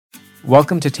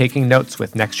Welcome to Taking Notes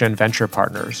with NextGen Venture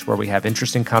Partners, where we have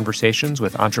interesting conversations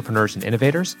with entrepreneurs and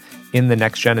innovators in the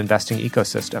NextGen investing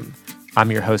ecosystem.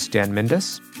 I'm your host, Dan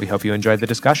Mindus. We hope you enjoyed the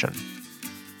discussion.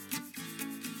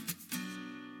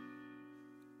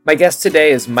 My guest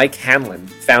today is Mike Hanlon,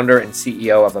 founder and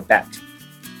CEO of Abet.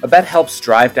 Abet helps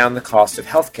drive down the cost of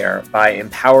healthcare by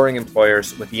empowering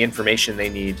employers with the information they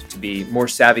need to be more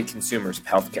savvy consumers of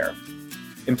healthcare.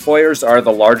 Employers are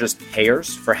the largest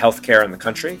payers for healthcare in the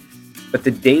country, but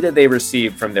the data they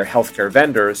receive from their healthcare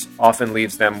vendors often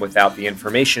leaves them without the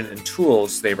information and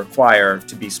tools they require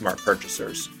to be smart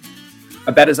purchasers.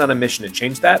 Abet is on a mission to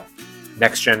change that.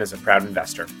 NextGen is a proud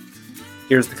investor.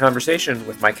 Here's the conversation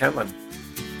with Mike Hanlon.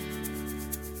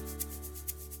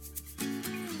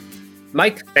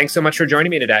 Mike, thanks so much for joining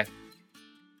me today.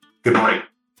 Good morning.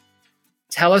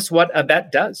 Tell us what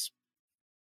Abet does.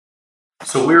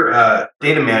 So we're a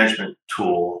data management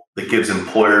tool that gives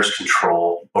employers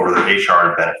control over their HR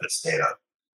and benefits data.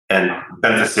 And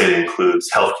benefits data includes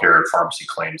healthcare and pharmacy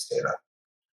claims data.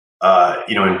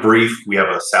 In brief, we have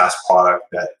a SaaS product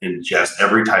that ingests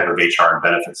every type of HR and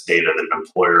benefits data that an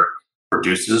employer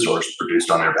produces or is produced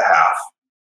on their behalf.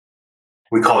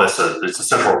 We call this it's a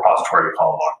central repository we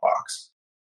call a lockbox.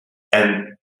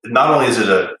 And not only is it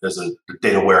a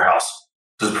data warehouse,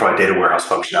 does it provide data warehouse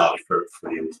functionality for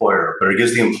the employer, but it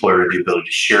gives the employer the ability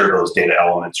to share those data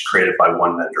elements created by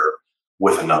one vendor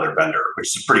with another vendor,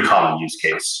 which is a pretty common use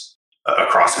case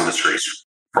across industries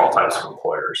for all types of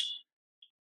employers.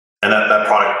 And that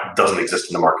product doesn't exist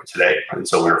in the market today. And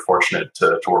so we were fortunate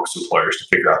to work with employers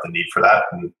to figure out the need for that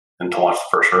and to launch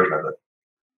the first version of it.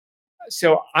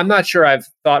 So I'm not sure I've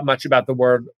thought much about the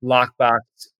word lockbox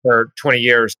for 20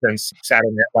 years since Saturday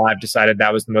Night Live decided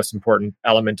that was the most important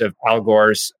element of Al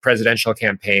Gore's presidential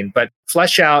campaign. But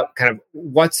flesh out kind of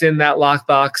what's in that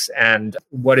lockbox and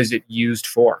what is it used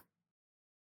for?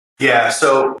 Yeah,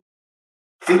 so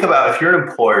think about if you're an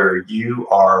employer, you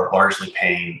are largely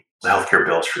paying the healthcare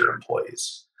bills for your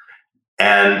employees.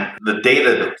 And the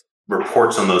data that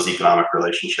reports on those economic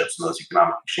relationships and those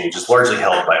economic exchanges is largely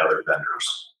held by other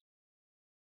vendors.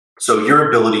 So your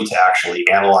ability to actually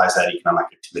analyze that economic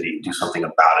activity and do something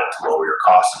about it to lower your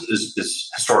costs is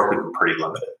historically been pretty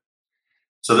limited.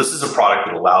 So this is a product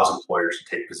that allows employers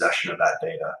to take possession of that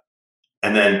data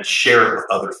and then share it with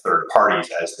other third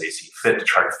parties as they see fit to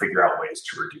try to figure out ways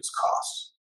to reduce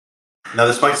costs. Now,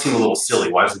 this might seem a little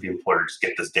silly. Why doesn't the employer just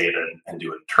get this data and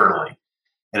do it internally?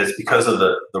 And it's because of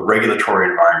the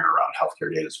regulatory environment around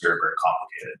healthcare data is very, very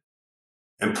complicated.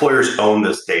 Employers own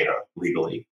this data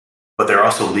legally, but they're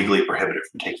also legally prohibited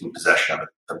from taking possession of it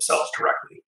themselves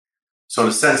directly. So in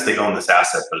a sense, they own this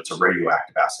asset, but it's a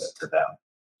radioactive asset to them.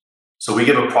 So we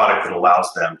give a product that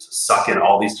allows them to suck in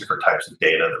all these different types of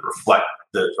data that reflect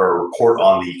or report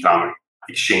on the economic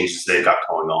exchanges they've got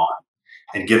going on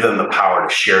and give them the power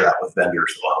to share that with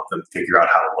vendors that will help them figure out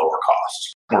how to lower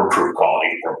costs or improve quality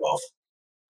or both.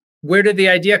 Where did the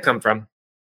idea come from?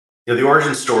 The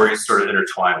origin story is sort of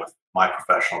intertwined with my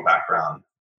professional background.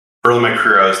 Early in my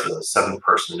career, I was the seventh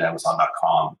person at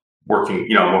Amazon.com, working,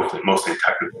 mostly in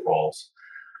technical roles.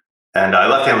 And I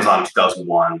left Amazon in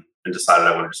 2001 and decided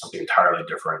I wanted to do something entirely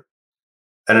different.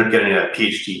 Ended up getting a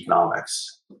PhD in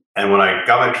economics. And when I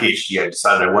got my PhD, I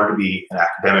decided I wanted to be an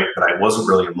academic, but I wasn't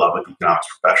really in love with the economics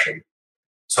profession.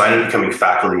 So I ended up becoming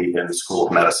faculty in the School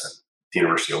of Medicine at the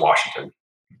University of Washington.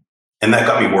 And that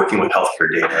got me working with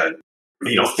healthcare data,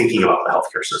 thinking about the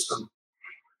healthcare system.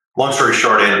 Long story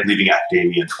short, I ended up leaving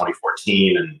academia in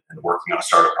 2014 and working on a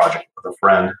startup project with a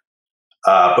friend.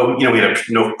 But we had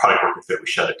no product market fit. We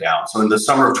shut it down. So in the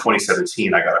summer of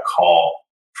 2017, I got a call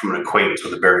from an acquaintance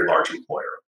with a very large employer.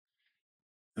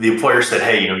 The employer said,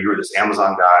 "Hey, you're this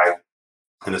Amazon guy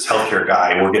and this healthcare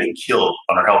guy, and we're getting killed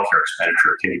on our healthcare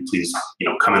expenditure. Can you please,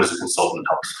 come in as a consultant and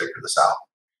help us figure this out?"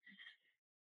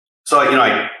 So,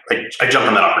 I jumped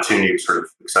on that opportunity. It was sort of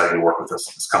exciting to work with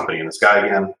this company and this guy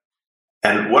again.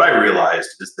 And what I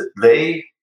realized is that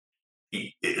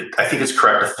I think it's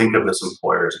correct to think of this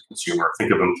employer as a consumer,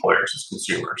 think of employers as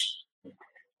consumers.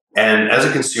 And as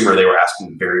a consumer, they were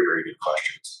asking very, very good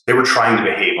questions. They were trying to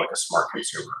behave like a smart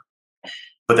consumer,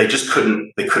 but they just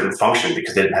couldn't function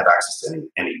because they didn't have access to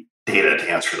any data to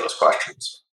answer those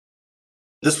questions.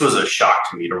 This was a shock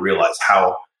to me to realize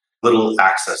how little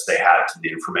access they had to the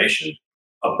information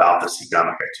about this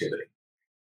economic activity.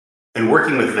 And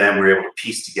working with them, we were able to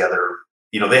piece together,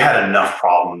 they had enough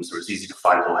problems. It was easy to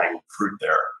find low-hanging fruit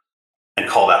there and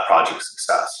call that project a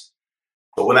success.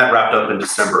 But when that wrapped up in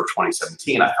December of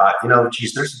 2017, I thought,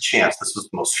 there's a chance this was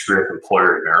the most screwed up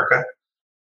employer in America,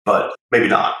 but maybe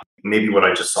not. Maybe what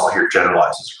I just saw here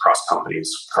generalizes across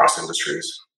companies, across industries.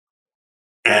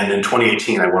 And in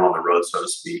 2018, I went on the road, so to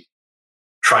speak,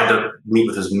 tried to meet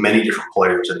with as many different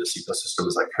players in this ecosystem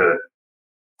as I could,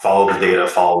 follow the data,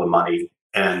 follow the money,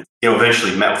 and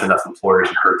eventually met with enough employers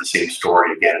and heard the same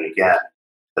story again and again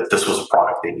that this was a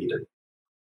product they needed.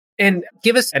 And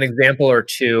give us an example or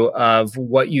two of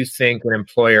what you think an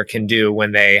employer can do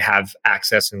when they have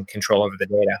access and control over the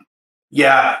data.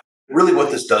 Yeah, really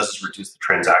what this does is reduce the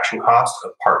transaction cost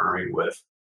of partnering with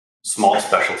small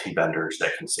specialty vendors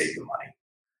that can save you money.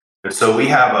 And so we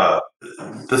have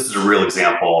this is a real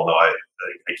example, although I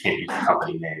can't use the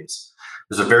company names.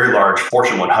 There's a very large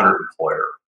Fortune 100 employer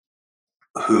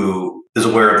who is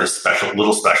aware of this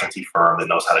little specialty firm that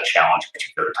knows how to challenge a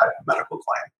particular type of medical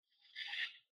claim.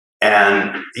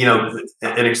 And,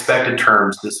 in expected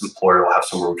terms, this employer will have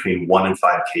somewhere between 1 and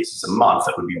 5 cases a month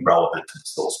that would be relevant to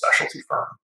this little specialty firm.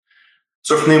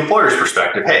 So from the employer's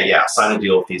perspective, hey, yeah, sign a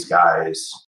deal with these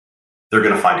guys. They're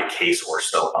going to find a case or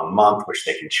so a month, which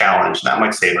they can challenge. And that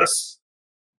might save us,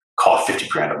 call it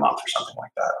 $50,000 a month or something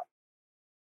like that.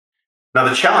 Now,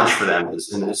 the challenge for them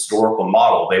is in the historical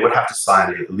model, they would have to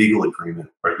sign a legal agreement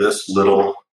where this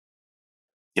little,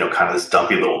 kind of this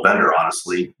dumpy little vendor,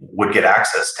 honestly, would get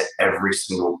access to every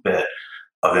single bit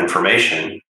of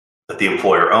information that the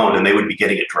employer owned, and they would be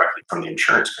getting it directly from the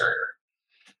insurance carrier.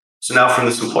 So now from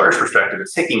this employer's perspective,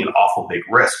 it's taking an awful big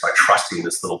risk by trusting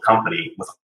this little company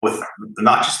with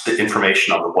not just the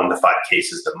information on the 1 to 5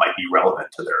 cases that might be relevant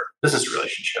to their business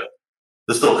relationship.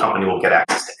 This little company will get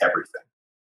access to everything.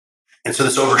 And so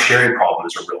this oversharing problem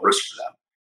is a real risk for them.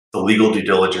 The legal due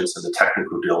diligence and the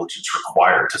technical due diligence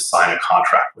required to sign a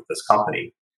contract with this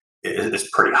company is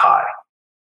pretty high.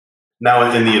 Now,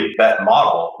 within the Abet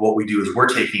model, what we do is we're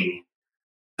taking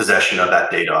possession of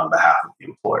that data on behalf of the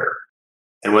employer.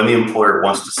 And when the employer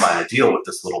wants to sign a deal with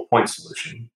this little point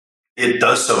solution, it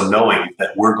does so knowing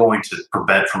that we're going to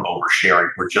prevent from oversharing.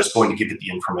 We're just going to give it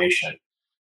the information,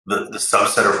 the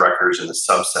subset of records and the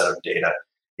subset of data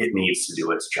it needs to do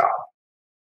its job.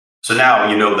 So now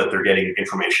you know that they're getting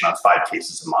information on 5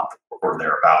 cases a month or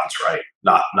thereabouts, right?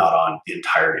 Not on the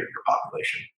entirety of your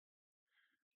population.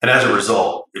 And as a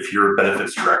result, if you're a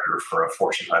benefits director for a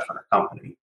Fortune 500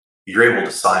 company, you're able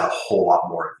to sign a whole lot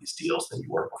more of these deals than you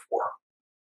were before.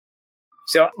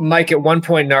 So, Mike, at one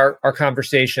point in our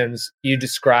conversations, you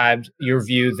described your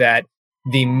view that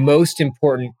the most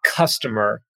important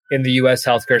customer in the U.S.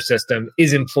 healthcare system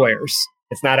is employers.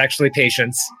 It's not actually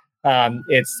patients.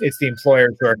 It's the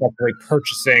employers who are effectively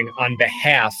purchasing on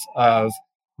behalf of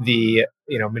the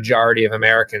majority of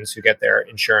Americans who get their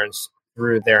insurance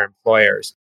through their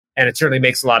employers. And it certainly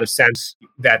makes a lot of sense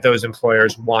that those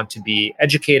employers want to be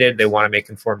educated. They want to make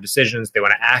informed decisions. They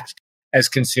want to act as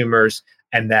consumers,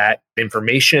 and that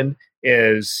information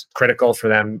is critical for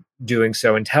them doing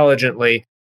so intelligently,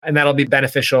 and that'll be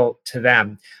beneficial to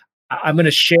them. I'm going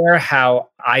to share how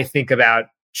I think about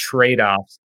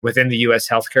trade-offs within the U.S.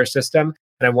 healthcare system,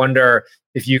 and I wonder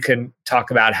if you can talk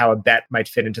about how Abet might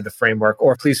fit into the framework,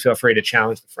 or please feel free to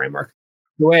challenge the framework.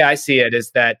 The way I see it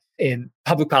is that in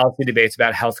public policy debates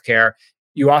about healthcare,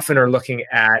 you often are looking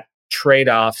at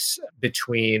trade-offs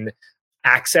between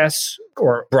access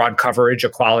or broad coverage,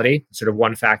 equality, sort of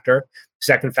one factor.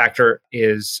 Second factor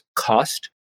is cost.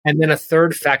 And then a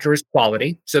third factor is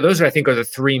quality. So those, I think, are the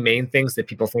 3 main things that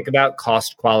people think about: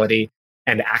 cost, quality,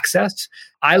 and access.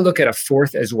 I look at a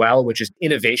fourth as well, which is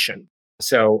innovation.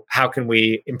 So how can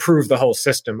we improve the whole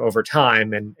system over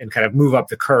time and kind of move up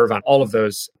the curve on all of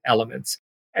those elements?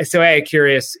 And so I'm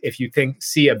curious if you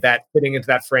see Abet fitting into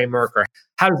that framework, or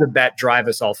how does Abet drive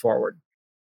us all forward?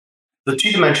 The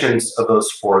 2 dimensions of those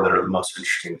 4 that are the most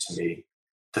interesting to me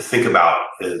to think about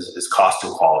is cost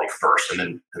and quality first, and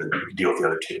then we can deal with the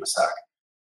other 2 in a sec.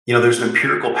 There's an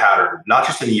empirical pattern, not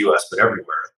just in the US, but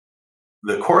everywhere.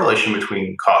 The correlation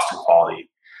between cost and quality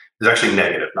is actually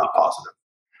negative, not positive.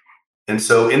 And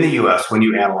so in the US, when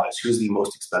you analyze who's the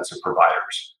most expensive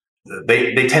providers,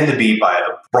 they tend to be, by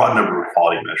a broad number of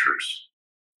quality measures,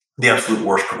 the absolute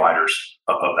worst providers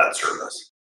of that service.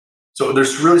 So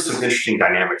there's really some interesting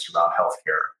dynamics around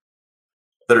healthcare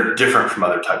that are different from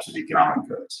other types of economic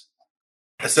goods.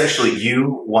 Essentially,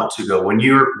 you want to go, when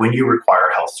you require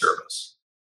health service,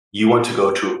 you want to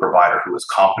go to a provider who is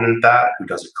competent at that, who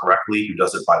does it correctly, who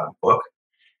does it by the book.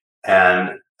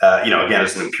 And, again,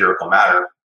 as an empirical matter,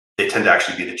 they tend to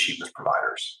actually be the cheapest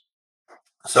providers.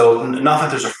 So not that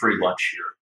there's a free lunch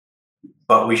here,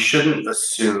 but we shouldn't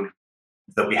assume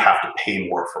that we have to pay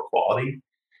more for quality.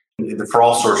 For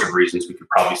all sorts of reasons we could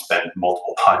probably spend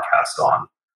multiple podcasts on,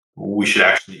 we should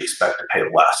actually expect to pay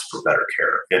less for better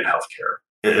care in healthcare,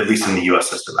 at least in the US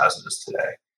system as it is today.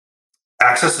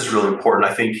 Access is really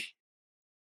important. I think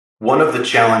One of the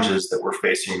challenges that we're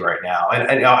facing right now,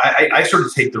 and I sort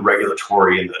of take the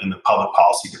regulatory and the public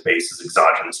policy debates as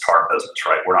exogenous to our business,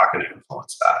 right? We're not going to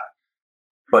influence that.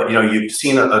 But, you've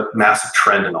seen a massive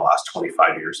trend in the last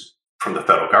 25 years from the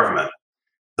federal government.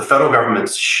 The federal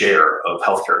government's share of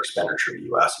healthcare expenditure in the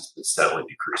U.S. has been steadily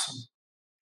decreasing.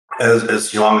 As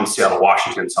I'm in Seattle,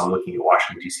 Washington, so I'm looking at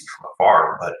Washington, D.C. from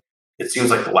afar, but it seems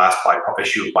like the last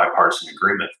issue of bipartisan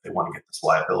agreement, they want to get this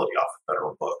liability off the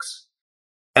federal books.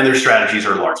 And their strategies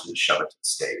are largely to shove it to the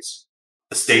states.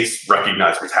 The states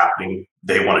recognize what's happening.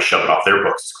 They want to shove it off their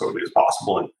books as quickly as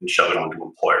possible and shove it onto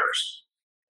employers.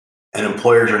 And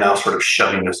employers are now sort of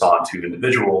shoving this onto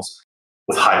individuals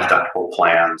with high deductible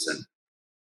plans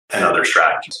and other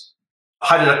strategies.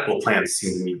 High deductible plans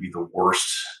seem to me to be the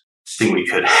worst thing we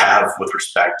could have with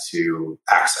respect to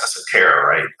access of care,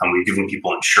 right? And we've given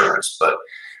people insurance, but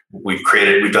we've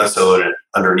done so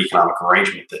under an economic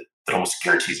arrangement that almost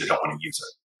guarantees they don't want to use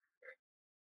it.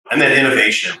 And then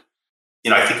innovation.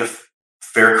 I think a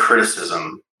fair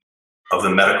criticism of the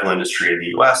medical industry in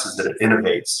the US is that it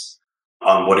innovates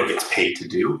on what it gets paid to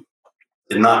do,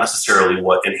 and not necessarily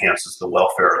what enhances the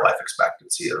welfare or life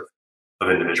expectancy of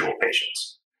individual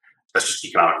patients. That's just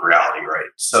economic reality, right?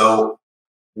 So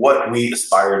what we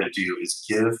aspire to do is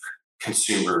give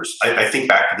consumers, I think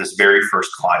back to this very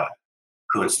first client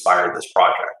who inspired this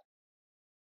project.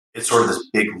 It's sort of this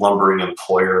big lumbering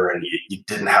employer, and you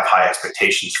didn't have high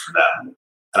expectations for them.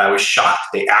 And I was shocked.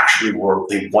 They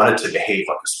wanted to behave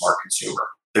like a smart consumer.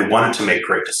 They wanted to make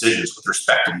great decisions with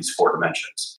respect to these 4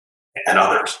 dimensions and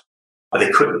others, but they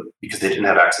couldn't because they didn't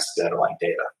have access to the underlying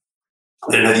data.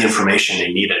 They didn't have the information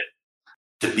they needed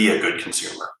to be a good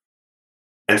consumer.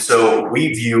 And so we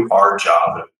view our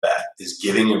job at BET as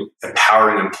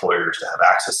empowering employers to have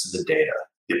access to the data,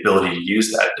 the ability to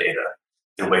use that data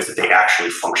in ways that they actually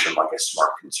function like a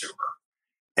smart consumer.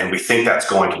 And we think that's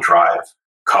going to drive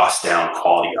costs down,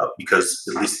 quality up, because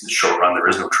at least in the short run, there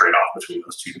is no trade-off between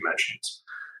those 2 dimensions.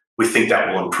 We think that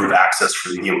will improve access for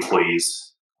the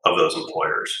employees of those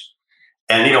employers.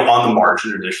 And, on the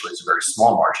margin, initially, it's a very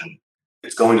small margin.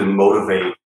 It's going to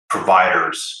motivate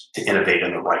providers to innovate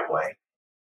in the right way.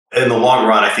 In the long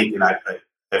run, I think, and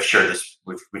I've shared this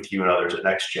with you and others at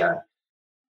NextGen,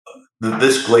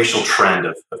 this glacial trend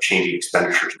of changing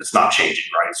expenditures, it's not changing,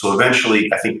 right? So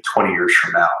eventually, I think 20 years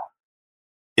from now,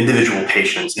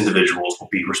 individuals will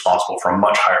be responsible for a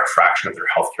much higher fraction of their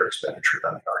healthcare expenditure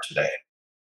than they are today.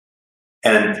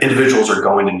 And individuals are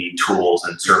going to need tools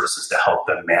and services to help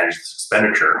them manage this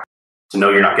expenditure, to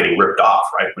know you're not getting ripped off,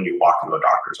 right, when you walk into a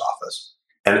doctor's office.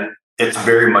 And it's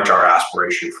very much our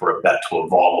aspiration for a BET to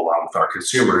evolve along with our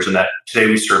consumers, and that today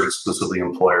we serve exclusively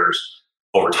employers.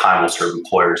 Over time, we'll serve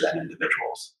employers and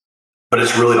individuals. But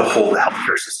it's really to hold the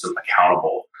healthcare system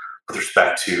accountable with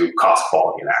respect to cost,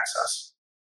 quality, and access.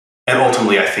 And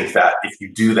ultimately, I think that if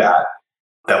you do that,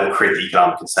 that will create the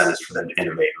economic incentives for them to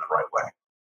innovate in the right way.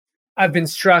 I've been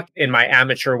struck in my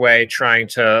amateur way trying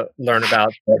to learn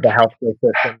about the healthcare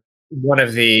system. One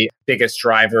of the biggest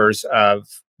drivers of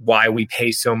why we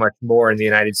pay so much more in the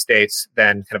United States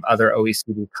than kind of other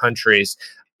OECD countries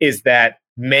is that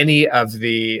many of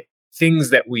the things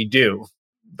that we do,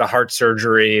 the heart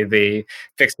surgery, the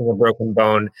fixing a broken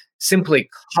bone, simply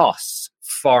costs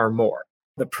far more.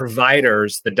 The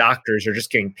providers, the doctors are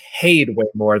just getting paid way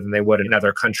more than they would in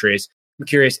other countries. I'm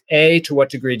curious, A, to what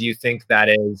degree do you think that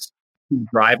is a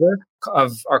driver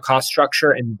of our cost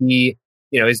structure? And B,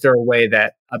 is there a way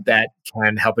that a BET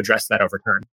can help address that over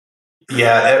time?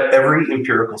 Yeah, every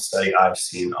empirical study I've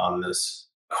seen on this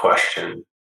question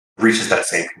reaches that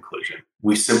same conclusion.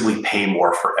 We simply pay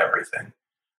more for everything.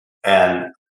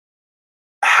 And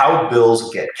how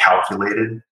bills get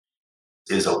calculated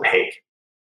is opaque.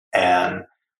 And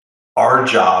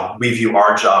we view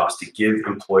our job as to give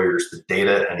employers the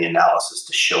data and the analysis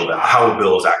to show them how a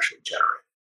bill is actually generated.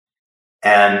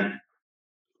 And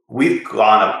we've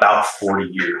gone about 40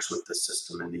 years with the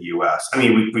system in the US. I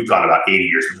mean, we've gone about 80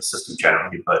 years with the system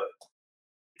generally, but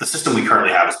the system we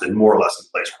currently have has been more or less in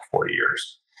place for 40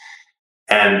 years.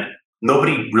 And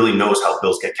nobody really knows how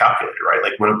bills get calculated, right?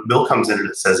 Like when a bill comes in and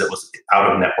it says it was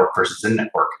out of network versus in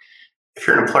network, if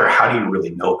you're an employer, how do you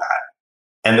really know that?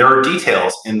 And there are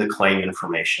details in the claim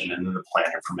information and in the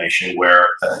plan information where,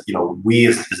 we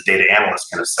as data analysts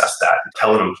can assess that and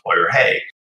tell an employer, hey,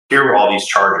 here are all these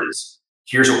charges.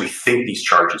 Here's what we think these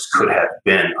charges could have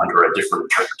been under a different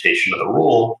interpretation of the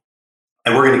rule.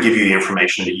 And we're going to give you the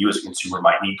information that you as a consumer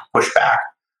might need to push back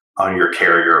on your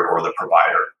carrier or the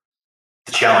provider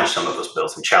to challenge some of those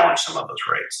bills and challenge some of those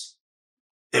rates.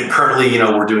 And currently,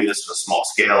 we're doing this at a small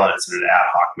scale and it's in an ad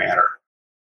hoc manner.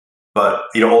 But,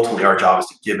 ultimately our job is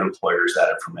to give employers that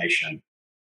information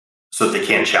so that they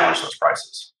can challenge those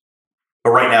prices.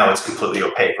 But right now, it's completely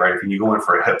opaque, right? If you go in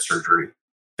for a hip surgery,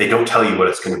 they don't tell you what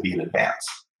it's going to be in advance.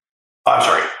 I'm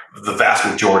sorry, the vast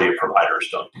majority of providers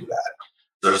don't do that.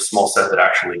 There's a small set that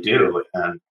actually do,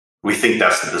 and we think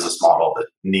that's the business model that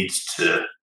needs to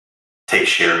take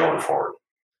share going forward.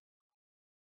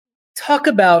 Talk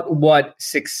about what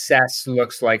success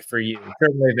looks like for you.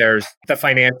 Certainly there's the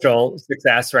financial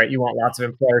success, right? You want lots of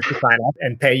employers to sign up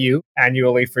and pay you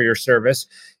annually for your service.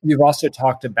 You've also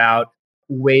talked about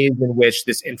ways in which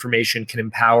this information can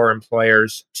empower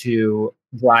employers to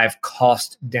drive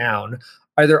cost down.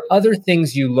 Are there other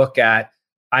things you look at,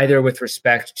 either with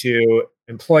respect to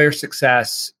employer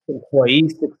success, employee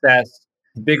success,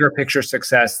 bigger picture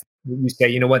success, you say,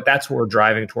 you know what, that's what we're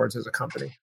driving towards as a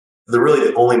company? Really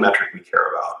the only metric we care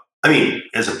about. I mean,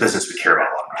 as a business, we care about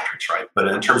a lot of metrics, right? But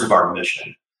in terms of our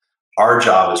mission, our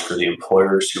job is for the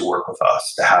employers who work with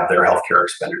us to have their healthcare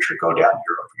expenditure go down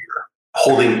year over year,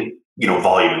 holding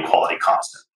volume and quality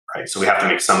constant, right? So we have to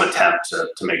make some attempt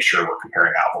to make sure we're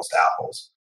comparing apples to apples.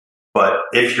 But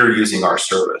if you're using our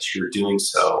service, you're doing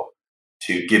so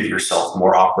to give yourself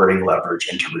more operating leverage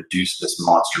and to reduce this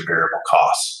monster variable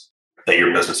costs that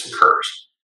your business incurs.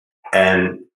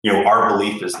 And our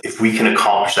belief is if we can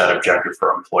accomplish that objective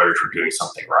for employers, we're doing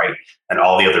something right. And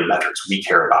all the other metrics we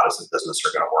care about as a business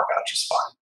are going to work out just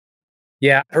fine.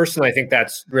 Yeah, personally, I think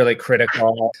that's really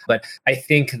critical. But I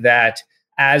think that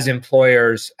as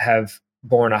employers have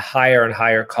borne a higher and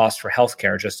higher cost for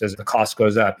healthcare, just as the cost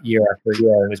goes up year after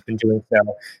year, and has been doing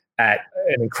so at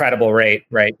an incredible rate,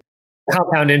 right?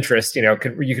 Compound interest, you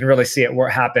can really see it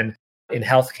happen in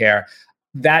healthcare.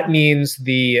 That means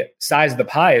the size of the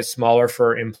pie is smaller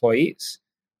for employees.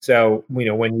 So, when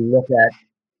you look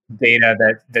at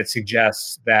data that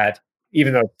suggests that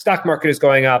even though the stock market is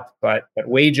going up, but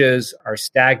wages are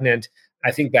stagnant,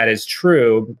 I think that is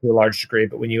true to a large degree.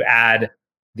 But when you add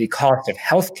the cost of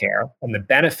healthcare and the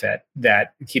benefit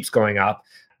that keeps going up,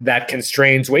 that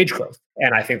constrains wage growth.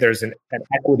 And I think there's an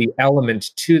equity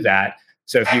element to that.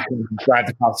 So if you can drive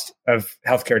the cost of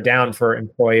healthcare down for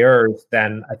employers,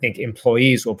 then I think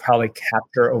employees will probably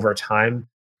capture over time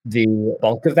the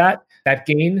bulk of that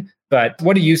gain. But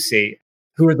what do you see?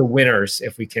 Who are the winners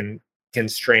if we can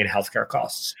constrain healthcare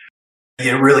costs?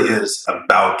 It really is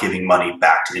about giving money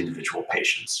back to individual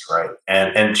patients, right?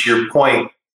 And to your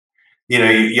point,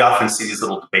 you often see these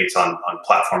little debates on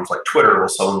platforms like Twitter where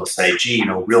someone will say, gee,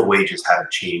 real wages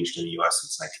haven't changed in the US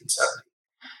since 1970.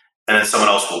 And then someone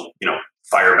else will,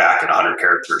 fire back in 100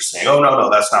 characters saying, oh, no,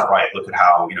 that's not right. Look at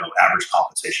how, average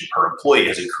compensation per employee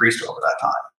has increased over that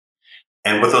time.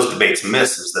 And what those debates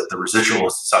miss is that the residual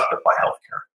is sucked up by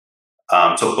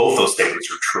healthcare. So both those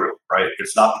statements are true, right?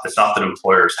 It's not that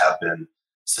employers have been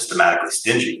systematically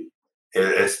stingy.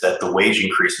 It's that the wage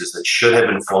increases that should have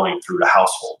been flowing through to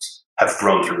households have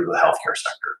flown through to the healthcare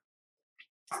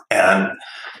sector. And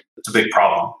it's a big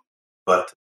problem,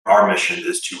 but our mission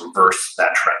is to reverse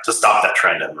that trend, to stop that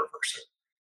trend and reverse it.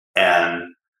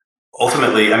 And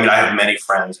ultimately, I have many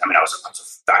friends. I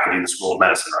was a faculty in the School of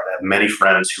Medicine, right? I have many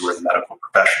friends who are in the medical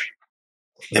profession.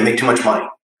 They make too much money.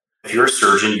 If you're a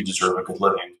surgeon, you deserve a good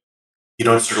living. You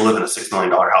don't deserve to live in a $6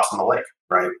 million house on the lake,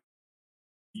 right?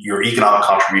 Your economic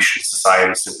contribution to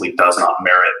society simply does not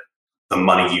merit the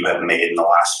money you have made in the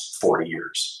last 40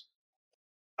 years.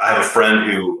 I have a friend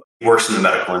who works in the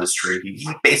medical industry. He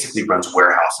basically runs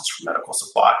warehouses for medical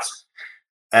supplies.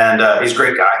 And he's a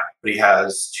great guy, but he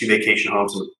has 2 vacation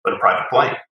homes and a private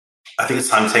plane. I think it's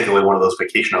time to take away one of those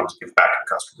vacation homes and give back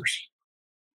to customers.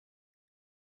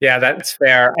 Yeah, that's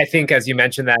fair. I think, as you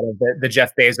mentioned that, the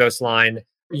Jeff Bezos line,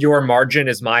 your margin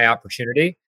is my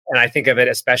opportunity. And I think of it,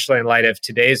 especially in light of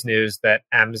today's news, that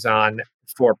Amazon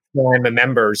for Prime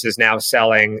members is now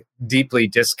selling deeply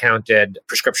discounted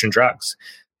prescription drugs.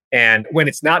 And when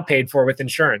it's not paid for with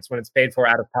insurance, when it's paid for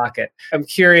out of pocket. I'm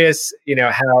curious,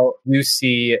 how you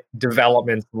see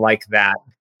developments like that,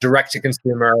 direct to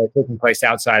consumer, taking place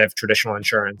outside of traditional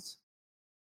insurance.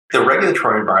 The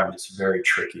regulatory environment is very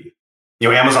tricky.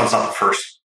 Amazon's not the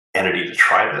first entity to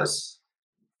try this.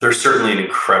 They're certainly an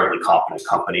incredibly competent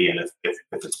company. And if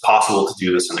it's possible to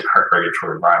do this in the current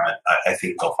regulatory environment, I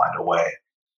think they'll find a way.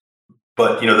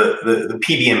 But, the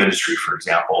PBM industry, for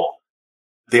example,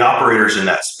 the operators in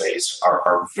that space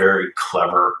are very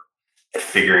clever at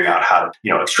figuring out how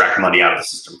to, extract money out of the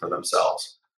system for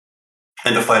themselves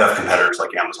and to fight off competitors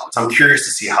like Amazon. So I'm curious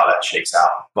to see how that shakes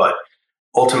out. But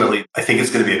ultimately, I think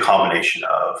it's going to be a combination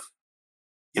of,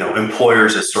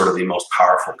 employers as sort of the most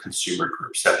powerful consumer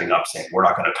group stepping up saying, we're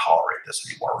not going to tolerate this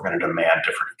anymore. We're going to demand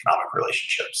different economic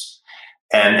relationships.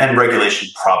 And regulation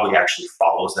probably actually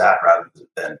follows that rather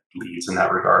than leads in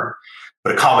that regard.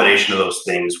 But a combination of those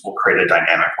things will create a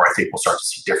dynamic where I think we'll start to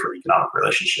see different economic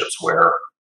relationships where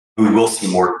we will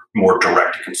see more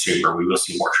direct to consumer. We will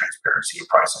see more transparency in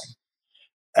pricing.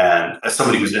 And as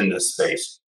somebody who's in this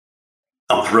space,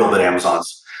 I'm thrilled that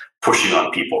Amazon's pushing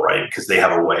on people, right? Because they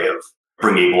have a way of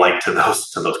bringing light to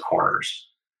those corners.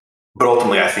 But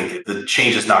ultimately, I think the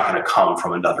change is not going to come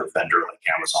from another vendor like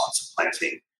Amazon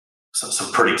supplanting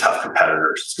some pretty tough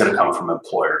competitors. It's going to come from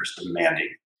employers demanding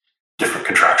different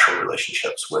contractual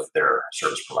relationships with their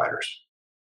service providers.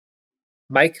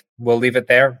 Mike, we'll leave it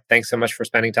there. Thanks so much for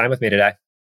spending time with me today.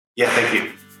 Yeah, thank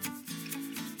you.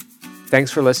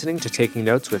 Thanks for listening to Taking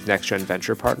Notes with NextGen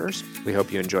Venture Partners. We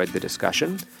hope you enjoyed the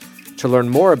discussion. To learn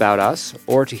more about us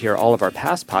or to hear all of our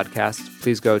past podcasts,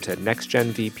 please go to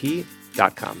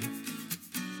nextgenvp.com.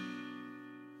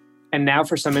 And now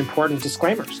for some important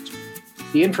disclaimers.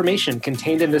 The information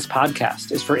contained in this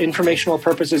podcast is for informational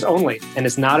purposes only and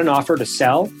is not an offer to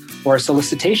sell or a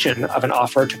solicitation of an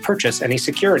offer to purchase any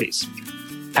securities.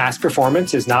 Past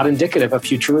performance is not indicative of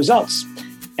future results.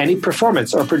 Any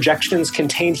performance or projections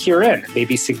contained herein may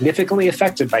be significantly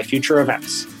affected by future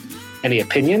events. Any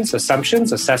opinions,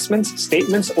 assumptions, assessments,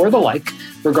 statements, or the like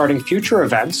regarding future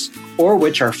events, or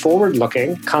which are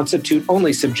forward-looking, constitute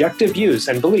only subjective views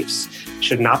and beliefs,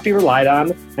 should not be relied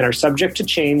on, and are subject to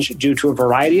change due to a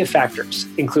variety of factors,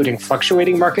 including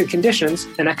fluctuating market conditions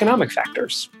and economic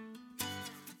factors.